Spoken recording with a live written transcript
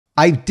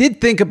I did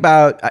think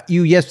about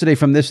you yesterday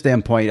from this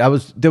standpoint.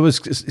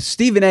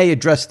 Stephen A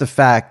addressed the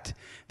fact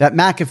that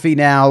McAfee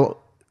now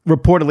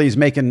reportedly is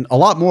making a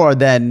lot more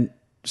than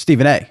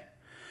Stephen A.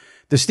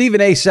 The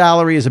Stephen A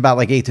salary is about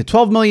like 8 to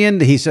 12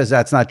 million. He says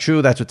that's not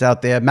true. That's what's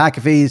out there.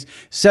 McAfee's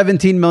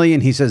 17 million.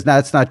 He says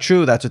that's not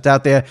true. That's what's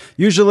out there.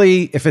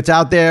 Usually if it's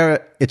out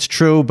there, it's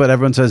true, but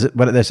everyone says it,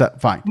 but it's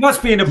fine.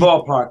 Must be in the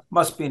ballpark.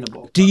 Must be in the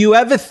ballpark. Do you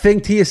ever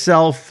think to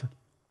yourself,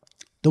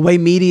 the way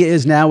media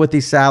is now with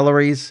these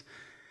salaries,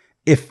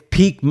 if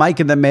peak Mike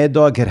and the Mad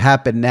Dog had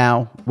happened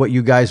now, what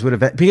you guys would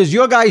have, because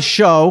your guys'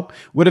 show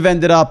would have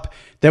ended up,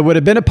 there would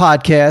have been a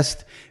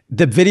podcast,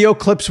 the video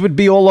clips would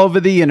be all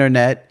over the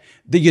internet.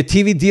 Your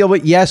TV deal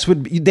with Yes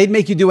they'd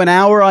make you do an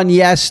hour on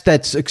Yes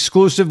that's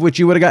exclusive, which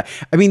you would have got.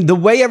 I mean, the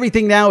way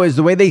everything now is,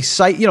 the way they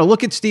cite,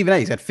 look at Stephen A.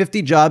 He's got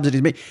 50 jobs that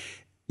he's made.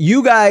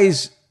 You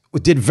guys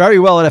did very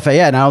well at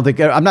FAN.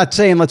 I'm not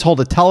saying let's hold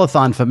a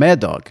telethon for Mad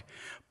Dog,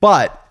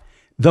 but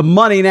the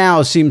money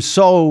now seems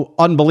so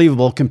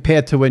unbelievable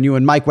compared to when you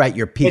and Mike were at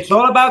your peak. It's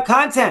all about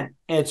content.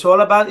 It's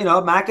all about,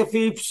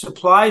 McAfee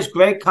supplies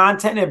great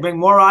content and bring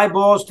more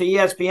eyeballs to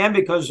ESPN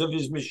because of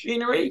his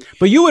machinery.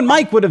 But you and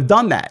Mike would have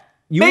done that.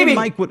 Maybe. And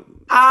Mike would,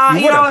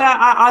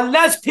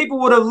 unless people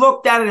would have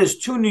looked at it as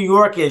too New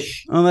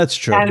Yorkish. Oh, that's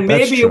true. And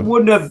maybe it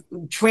wouldn't have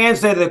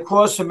translated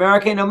across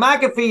America.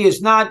 McAfee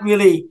is not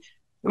really,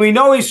 we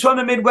know he's from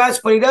the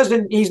Midwest, but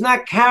he's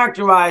not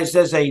characterized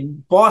as a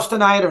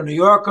Bostonite or New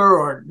Yorker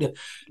or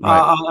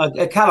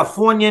a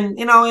Californian.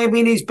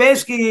 He's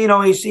basically,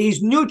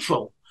 he's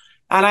neutral.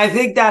 And I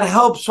think that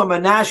helps from a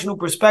national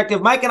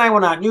perspective. Mike and I were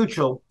not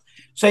neutral.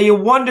 So you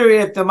wonder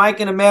if the Mike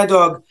and the Mad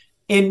Dog,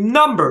 in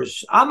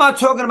numbers, I'm not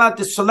talking about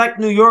the select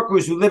New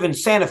Yorkers who live in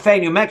Santa Fe,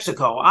 New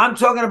Mexico. I'm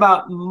talking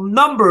about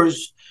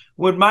numbers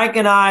when Mike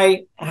and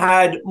I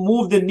had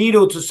moved the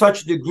needle to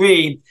such a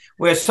degree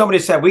where somebody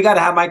said, we got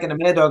to have Mike and the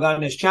Mad Dog on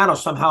this channel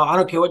somehow. I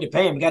don't care what you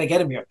pay him. We got to get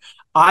him here.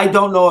 I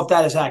don't know if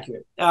that is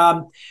accurate.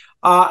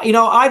 I've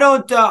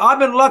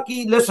been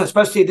lucky, listen,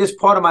 especially at this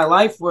part of my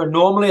life where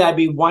normally I'd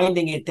be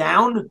winding it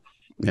down.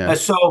 Yeah.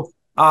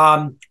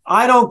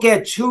 I don't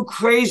get too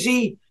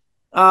crazy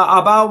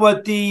about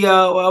what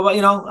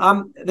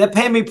they're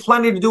paying me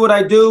plenty to do what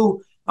I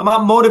do. I'm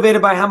not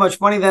motivated by how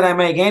much money that I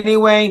make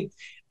anyway.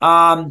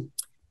 And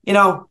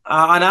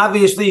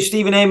obviously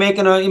Stephen A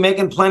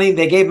making plenty.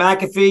 They gave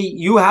McAfee.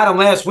 You had him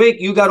last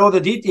week. You got all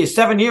the details.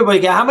 7 years,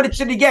 but how much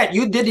did he get?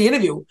 You did the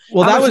interview.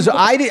 Well,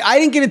 I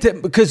didn't get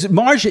into, because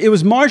it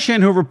was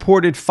Marchand who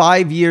reported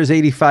 5 years,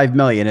 85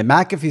 million, and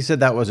McAfee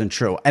said that wasn't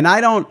true. And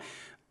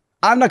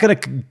I'm not going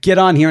to get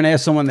on here and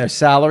ask someone their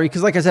salary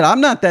because, like I said,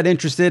 I'm not that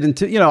interested in,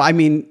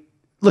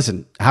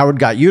 listen, Howard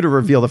got you to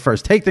reveal the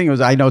First Take thing.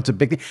 I know it's a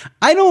big thing.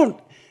 I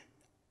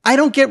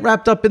don't get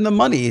wrapped up in the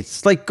money.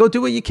 It's like, go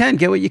do what you can,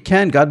 get what you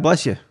can. God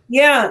bless you.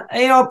 Yeah.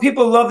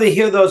 People love to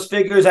hear those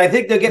figures. I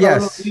think they're getting a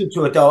little immune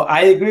to it, though. I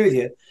agree with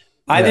you.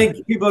 I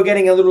think people are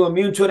getting a little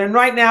immune to it. And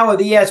right now with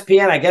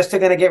ESPN, I guess they're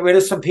going to get rid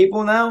of some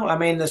people now. I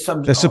mean, they're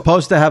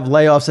supposed to have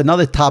layoffs.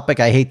 Another topic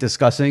I hate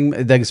discussing.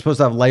 They're supposed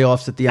to have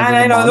layoffs at the end of the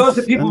month. And I know those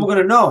are people we're going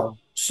to know.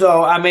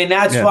 So,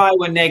 that's why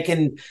when they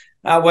can,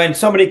 when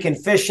somebody can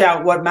fish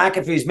out what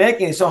McAfee's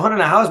making. So,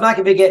 how's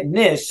McAfee getting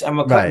this? And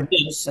we're cutting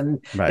this. And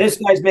this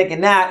guy's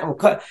making that.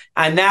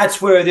 And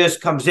that's where this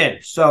comes in.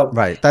 So,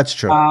 that's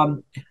true.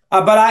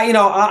 But I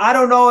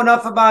don't know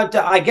enough about.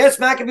 I guess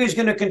McAfee's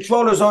going to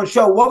control his own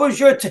show. What was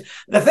your?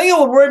 The thing that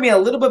would worry me a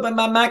little bit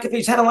about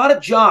McAfee's had a lot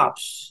of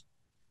jobs.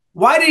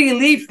 Why did he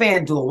leave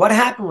FanDuel? What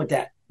happened with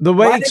that? The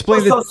way he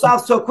explained it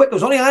south so quick. It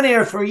was only on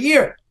air for a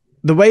year.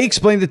 The way he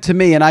explained it to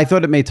me, and I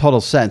thought it made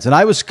total sense. And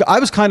I was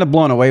kind of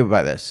blown away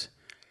by this.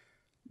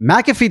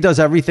 McAfee does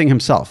everything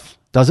himself.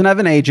 Doesn't have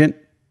an agent.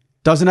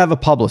 Doesn't have a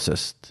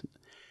publicist.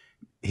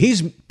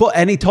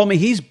 And he told me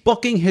he's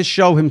booking his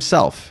show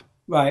himself.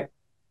 Right.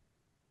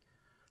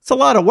 It's a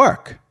lot of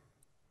work.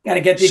 Got to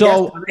get the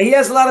guests. He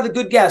has a lot of the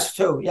good guests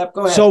too. Yep,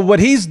 go ahead. So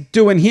what he's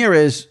doing here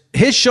is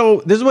his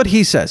show. This is what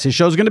he says. His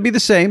show is going to be the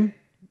same.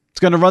 It's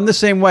going to run the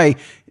same way.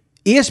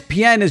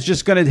 ESPN is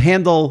just going to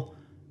handle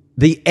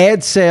the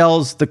ad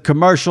sales, the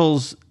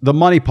commercials, the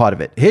money part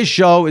of it. His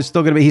show is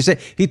still going to be.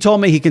 He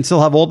told me he can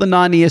still have all the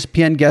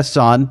non-ESPN guests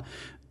on.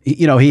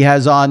 He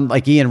has on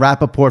like Ian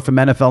Rappaport from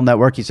NFL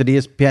Network. He said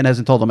ESPN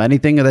hasn't told him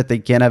anything that they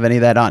can't have any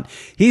of that on.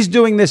 He's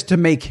doing this to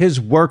make his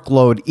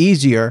workload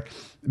easier.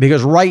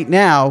 Because right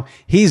now,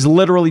 he's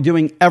literally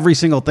doing every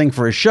single thing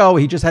for his show.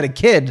 He just had a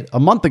kid a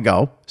month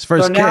ago, his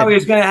first kid. So now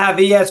he's going to have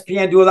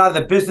ESPN do a lot of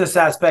the business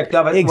aspect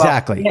of it.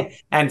 Exactly.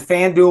 And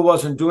FanDuel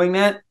wasn't doing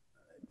that?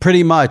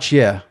 Pretty much,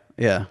 yeah.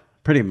 Yeah,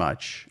 pretty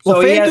much. So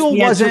well, FanDuel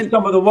wasn't.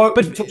 Some of the work,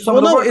 but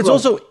it's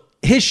also,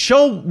 his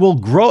show will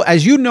grow.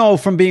 As you know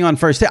from being on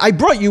First Take, I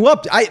brought you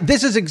up.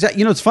 This is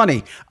exactly, it's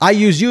funny. I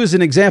use you as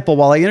an example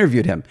while I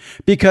interviewed him.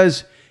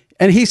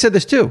 And he said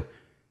this too.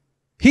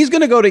 He's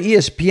going to go to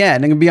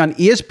ESPN and be on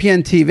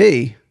ESPN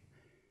TV.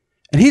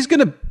 And he's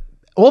going to,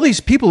 all these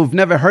people who've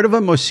never heard of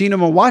him or seen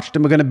him or watched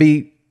him are going to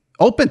be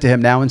open to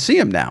him now and see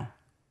him now.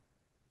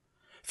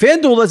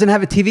 FanDuel doesn't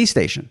have a TV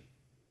station.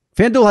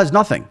 FanDuel has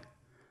nothing.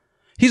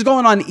 He's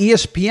going on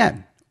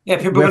ESPN. Yeah,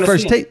 people are going to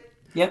First see Take.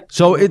 Yeah.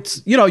 So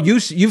it's,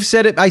 you've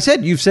said it. I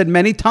said, you've said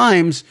many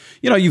times,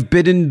 you've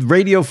been in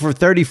radio for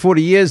 30,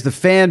 40 years, the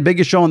Fan,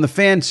 biggest show on the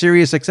Fan,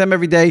 Sirius XM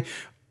every day.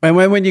 And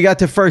when you got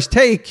to First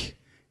Take,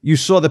 you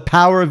saw the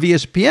power of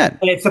ESPN.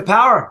 It's the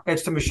power.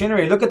 It's the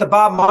machinery. Look at the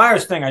Bob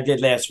Myers thing I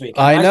did last week.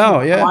 I know,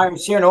 yeah.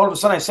 Myers here, and all of a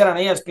sudden I said on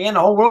ESPN, the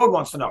whole world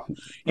wants to know.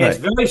 It's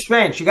very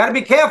strange. You got to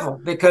be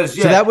careful because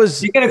you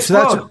can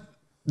explode.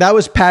 That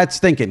was Pat's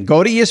thinking.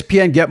 Go to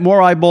ESPN, get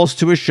more eyeballs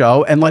to his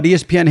show, and let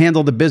ESPN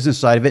handle the business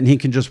side of it, and he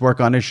can just work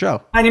on his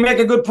show. And you make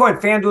a good point.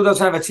 FanDuel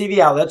doesn't have a TV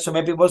outlet, so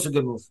maybe it was a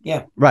good move.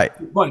 Yeah. Right.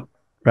 Good point.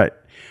 Right.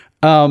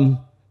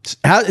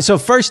 So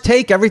First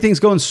Take,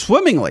 everything's going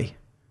swimmingly.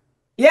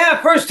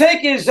 Yeah, First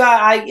Take is,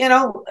 I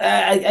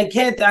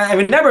can't,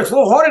 remember it's a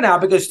little harder now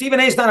because Stephen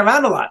A's not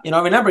around a lot.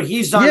 Remember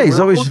he's on. Yeah, he's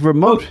always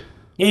remote.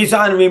 He's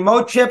on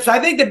remote chips. I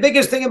think the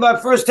biggest thing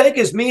about First Take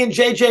is me and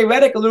JJ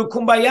Redick, a little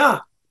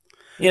kumbaya.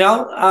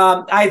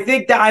 I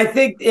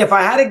think if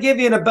I had to give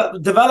you a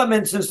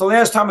development since the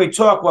last time we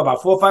talked,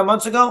 about 4 or 5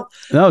 months ago?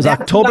 No, it was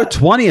October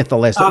 20th the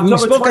last time. We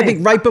spoke, 20th. I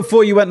think, right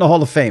before you went in the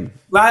Hall of Fame.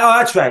 Right. Oh,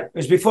 that's right. It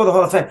was before the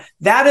Hall of Fame.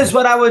 That is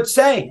what I would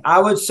say. I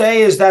would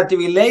say is that the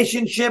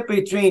relationship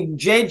between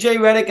JJ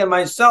Redick and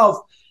myself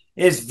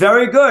is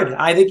very good.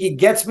 I think he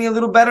gets me a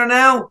little better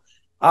now.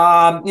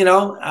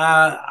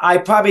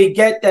 I probably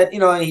get that,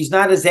 he's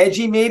not as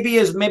edgy maybe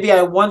as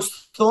I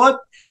once thought.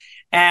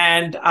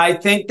 And I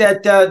think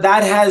that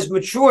that has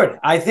matured.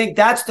 I think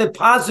that's the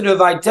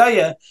positive, I tell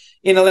you,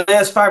 in the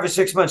last 5 or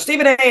 6 months.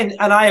 Stephen A. and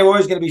I are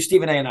always going to be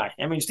Stephen A. and I.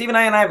 I mean, Stephen A.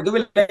 and I have a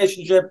good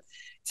relationship,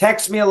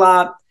 texts me a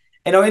lot.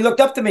 He looked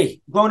up to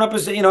me. Growing up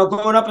as a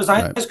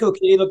high school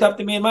kid, he looked up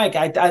to me and Mike.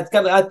 That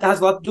has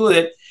a lot to do with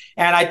it.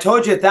 And I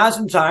told you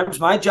 1,000 times,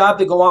 my job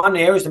to go on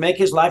there is to make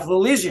his life a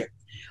little easier.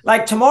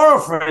 Like tomorrow,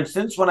 for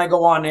instance, when I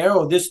go on there,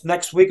 or this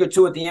next week or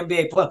two at the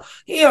NBA play,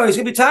 he's going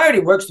to be tired.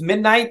 He works to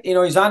midnight.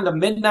 He's on to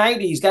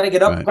midnight. He's got to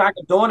get up and crack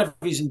at dawn if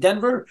he's in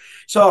Denver.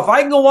 So if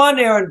I can go on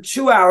there in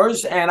 2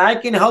 hours and I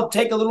can help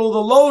take a little of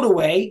the load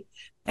away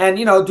and,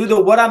 do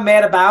the what I'm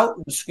mad about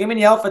and scream and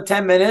yell for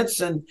 10 minutes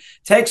and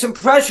take some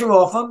pressure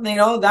off him,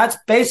 that's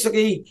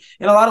basically,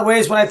 in a lot of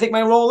ways, what I think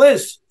my role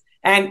is.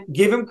 And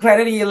give him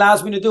credit. He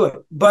allows me to do it.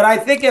 But I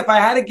think if I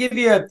had to give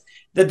you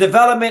the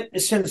development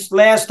since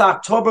last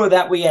October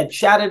that we had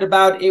chatted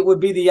about, it would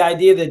be the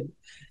idea that,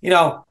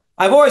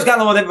 I've always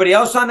gotten along with everybody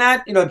else on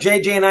that.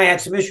 JJ and I had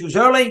some issues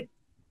early.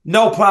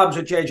 No problems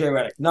with JJ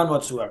Redick. None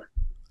whatsoever.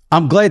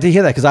 I'm glad to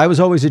hear that because I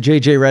was always a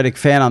JJ Redick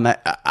fan on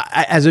that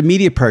as a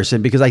media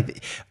person because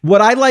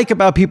what I like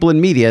about people in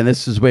media, and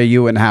this is where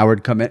you and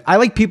Howard come in, I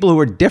like people who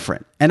are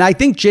different. And I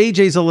think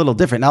JJ's a little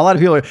different. Now, a lot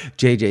of people are,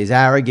 JJ's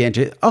arrogant.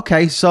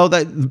 Okay, so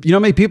that, how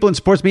many people in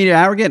sports media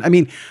are arrogant? I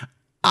mean,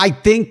 I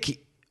think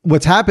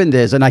what's happened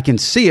is, and I can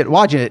see it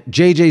watching it,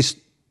 JJ's,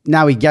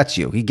 now he gets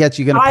you. He gets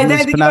you going to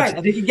mispronounce.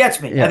 I think he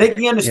gets me. Yeah. I think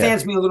he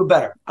understands me a little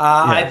better.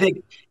 Yeah. I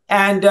think,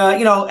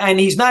 and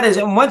he's not as,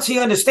 and once he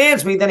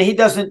understands me, then he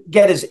doesn't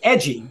get as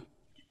edgy.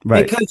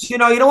 Right. Because, you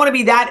don't want to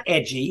be that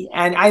edgy.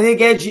 And I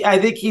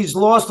think he's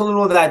lost a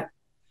little of that,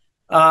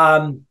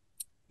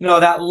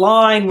 that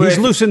line where he's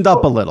loosened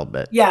up a little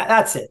bit. Yeah,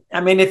 that's it. I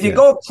mean, if you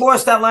go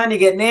across that line, you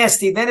get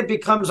nasty, then it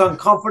becomes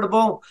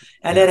uncomfortable.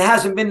 And it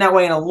hasn't been that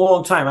way in a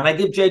long time. And I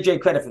give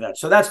JJ credit for that.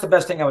 So that's the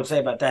best thing I would say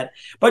about that.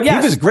 But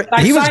yes, he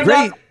was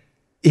great.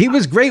 He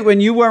was great when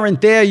you weren't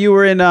there. You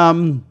were in,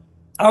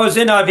 I was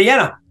in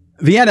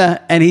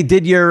Vienna, and he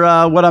did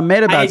your What I'm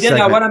Mad About. He did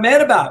What I'm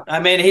Mad About. I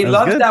mean, he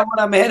loves that What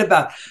I'm Mad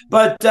About.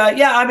 But there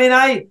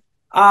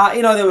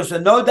was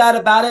no doubt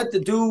about it to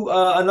do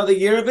another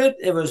year of it.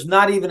 It was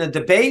not even a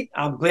debate.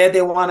 I'm glad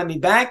they wanted me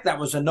back. That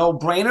was a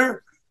no-brainer.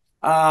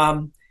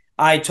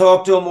 I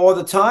talk to them all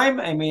the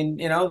time. I mean,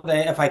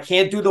 if I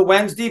can't do the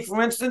Wednesday,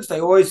 for instance, they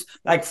always,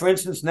 like, for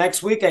instance,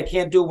 next week, I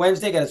can't do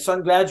Wednesday. I got a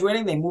son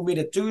graduating. They move me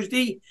to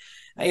Tuesday.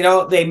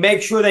 They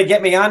make sure they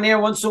get me on there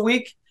once a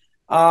week.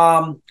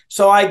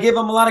 So I give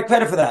them a lot of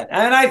credit for that.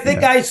 And I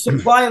think I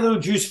supply a little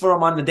juice for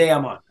them on the day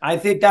I'm on. I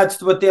think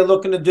that's what they're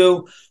looking to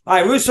do. All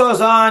right,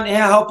 Russo's on.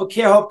 Help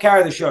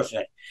carry the show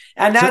today.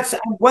 And that's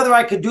whether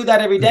I could do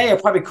that every day, I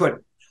probably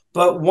couldn't.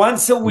 But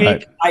once a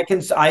week, I can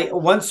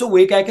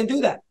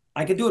do that.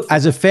 I can do it.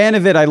 As a fan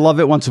of it, I love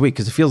it once a week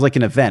because it feels like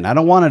an event. I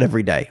don't want it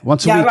every day.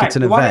 Once a week, it's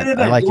an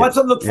event. I like you want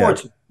something to look forward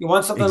to. You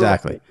want something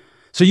exactly.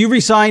 So you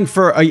resigned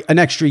for an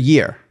extra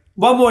year.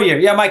 One more year.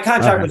 Yeah, my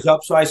contract was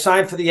up, so I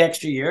signed for the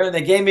extra year, and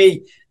they gave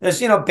me this,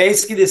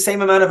 basically the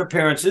same amount of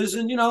appearances.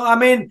 And,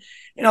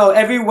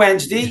 every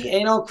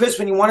Wednesday, Chris,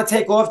 when you want to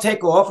take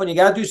off. When you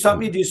got to do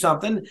something, you do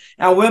something,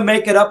 and we'll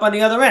make it up on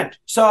the other end.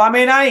 So,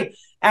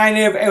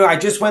 I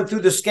just went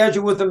through the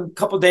schedule with him a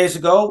couple of days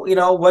ago.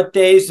 What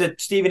days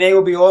that Stephen A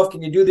will be off?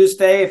 Can you do this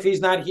day? If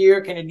he's not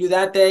here, can you do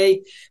that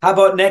day? How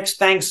about next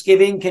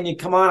Thanksgiving? Can you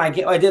come on?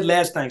 I did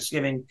last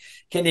Thanksgiving.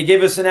 Can you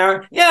give us an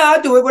hour? Yeah,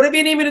 I'll do it. Whatever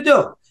you need me to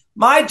do.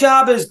 My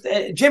job is,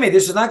 Jimmy,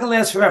 this is not going to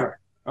last forever,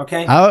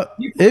 okay?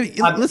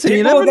 Listen,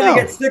 you never know. People are going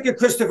to get sick of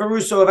Christopher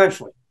Russo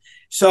eventually.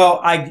 So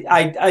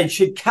I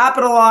should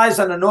capitalize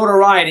on the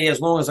notoriety as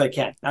long as I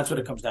can. That's what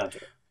it comes down to.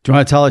 Do you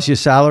want to tell us your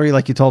salary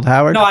like you told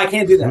Howard? No, I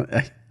can't do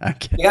that.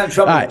 Okay. You got in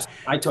trouble. All right.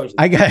 I told you.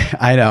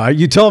 I know.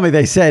 You told me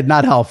they said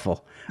not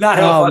helpful. Not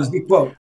helpful. That's the quote.